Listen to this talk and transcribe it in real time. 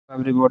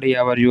Everybody,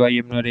 how are you? I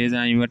am Naresh,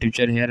 I am your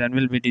teacher here and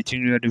will be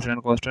teaching you a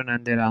different question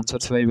and their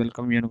answers. So I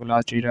welcome you in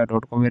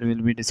classdata.com where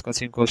we'll be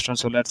discussing questions.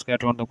 So let's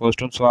get on the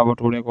question. So our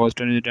today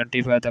question is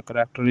identify the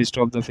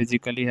characteristic of the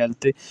physically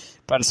healthy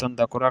person.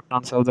 The correct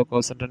answer of the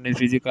question is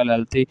physical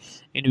healthy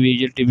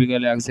individual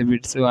typical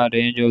exhibits a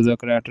range of the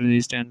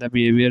characteristics and the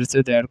behaviors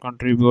that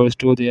contributes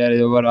to their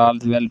overall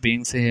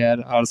well-being. Here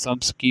are some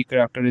key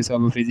characteristics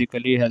of a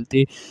physically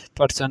healthy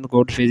person.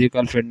 Good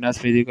physical fitness.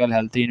 Physical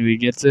healthy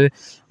individuals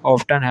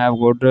often have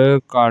good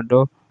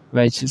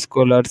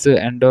cardiovascular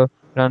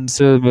endurance,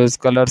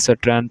 muscular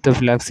strength,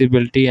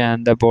 flexibility,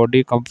 and the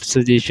body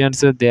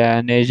compositions. They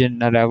engage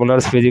in a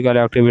regular physical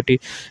activity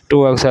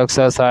to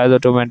exercise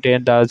to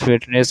maintain the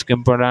fitness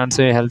components.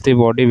 Healthy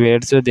body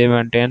weights. They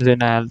maintain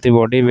in a healthy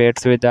body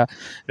weights with the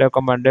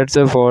recommended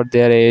for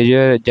their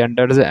age,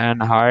 genders,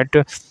 and height,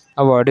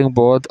 avoiding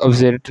both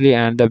obesity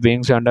and the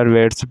being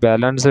underweight.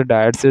 Balanced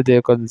diets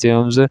they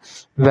consume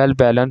well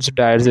balanced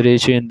diets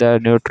rich in the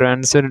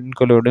nutrients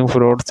including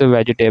fruits,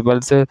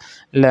 vegetables,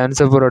 lands,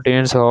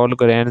 proteins, whole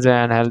grains,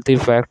 and healthy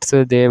fats.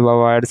 They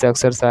avoid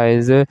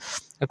exercise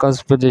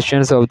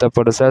compositions of the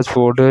processed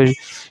food,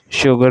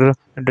 sugar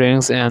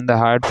drinks, and the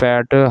high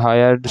fat,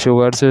 higher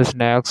sugars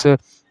snacks.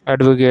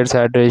 Advocates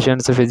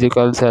hydration,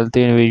 physical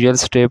healthy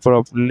individuals stay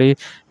properly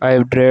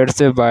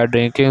hydrated by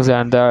drinking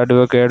and the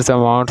advocates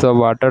amounts of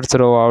water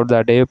throughout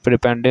the day,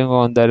 depending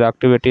on the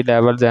activity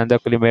levels and the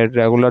climate.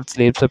 Regular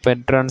sleep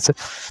patterns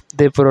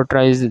they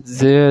prioritize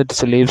the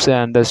sleeps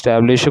and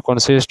establish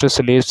consistent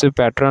sleep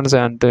patterns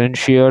and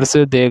ensures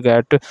they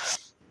get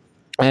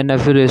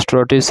enough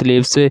restorative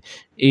sleeps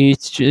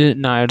each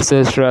night.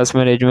 Stress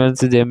management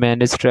they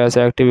manage stress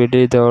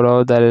activity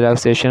through the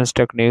relaxation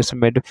techniques,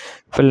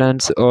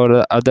 mindfulness,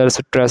 or other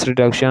stress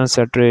reduction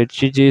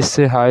strategies.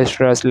 High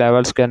stress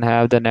levels can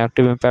have the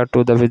negative impact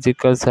to the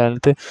physical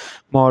health.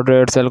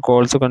 Moderates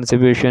alcohol's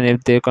consumption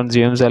if they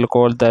consume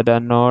alcohol that are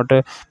not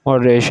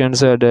moderations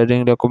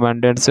during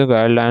recommended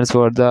guidelines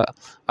for the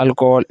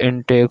alcohol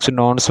intakes.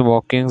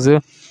 Non-smoking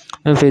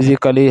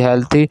physically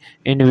healthy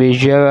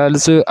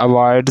individuals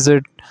avoids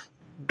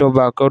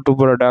tobacco to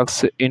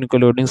products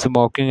including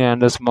smoking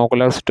and the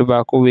smokeless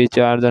tobacco which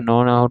are the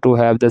known how to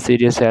have the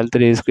serious health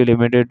risk.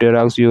 Limited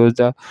drugs use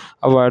the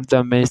avoid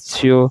the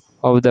misuse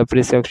of the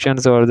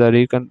prescriptions or the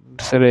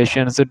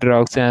reconsiderations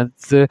drugs, and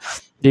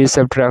these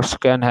subtracts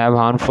can have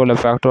harmful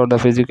effect on the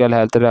physical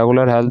health.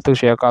 Regular health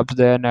checkups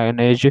they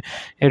manage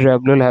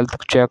irregular health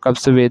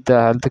checkups with the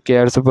health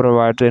care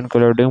provider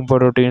including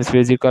proteins,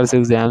 physical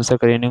exams,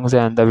 screenings,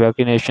 and the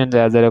vaccinations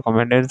as the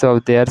recommendations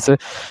of their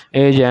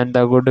age and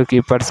the good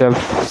keepers of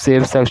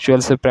safe sexual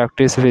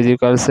practice.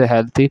 Physical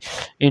healthy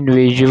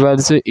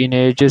individuals in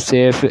age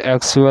safe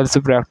sexual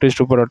practice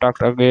to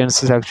protect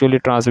against sexually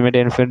transmitted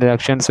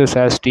infections such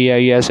as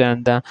TIS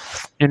and the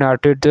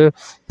United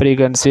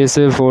pregnancies.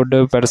 Food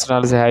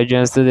personal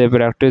hygiene they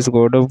practice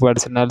good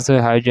personal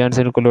hygiene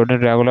including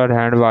regular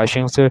hand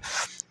washings,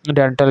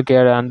 dental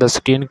care, and the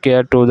skin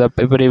care to the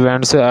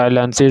prevents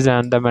allergies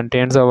and the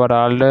maintains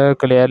overall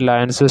clear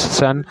lines.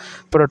 Sun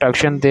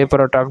protection they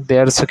protect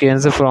their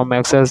skins from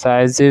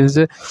exercises,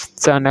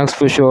 sun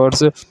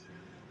exposures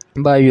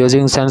by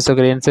using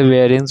sunscreens,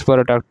 wearing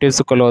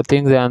protective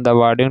clothing, and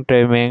avoiding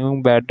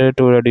trimming better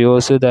to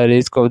reduce the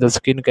risk of the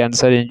skin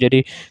cancer.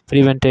 Injury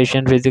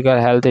prevention physical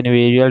health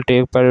individual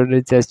take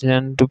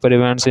prioritization to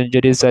prevent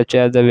injuries such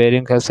as the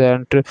wearing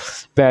consent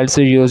belts,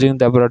 using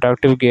the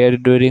protective gear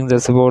during the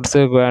sports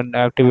and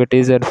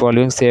activities, and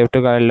following safety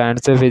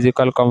guidelines.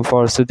 Physical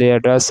comforts they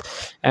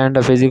address and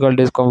physical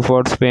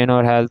discomforts, pain,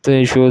 or health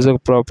issues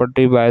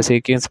property by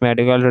seeking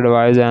medical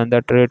advice and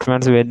the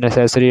treatments with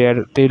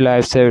necessary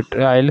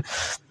lifestyle.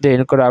 They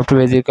incorporate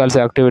physical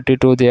activity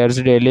to their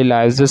daily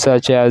lives,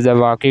 such as the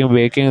walking,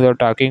 baking, or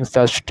talking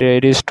such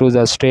studies to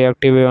the stay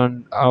active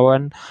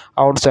on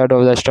outside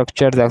of the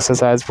structured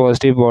exercise.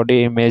 Positive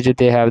body image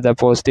they have the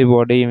positive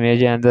body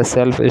image and the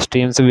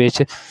self-esteem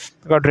which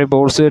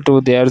contributes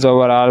to their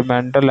overall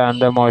mental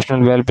and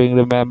emotional well-being.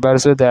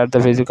 Remembers that the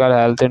physical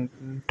health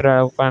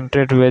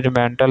interconnected with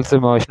mental,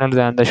 emotional,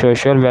 and the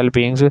social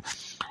well-being.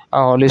 A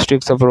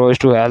holistic approach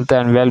to health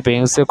and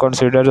well-being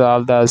considers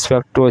all the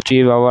aspects to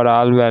achieve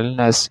overall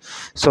wellness.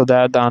 So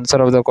that the answer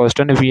of the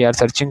question. If we are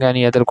searching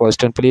any other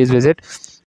question, please visit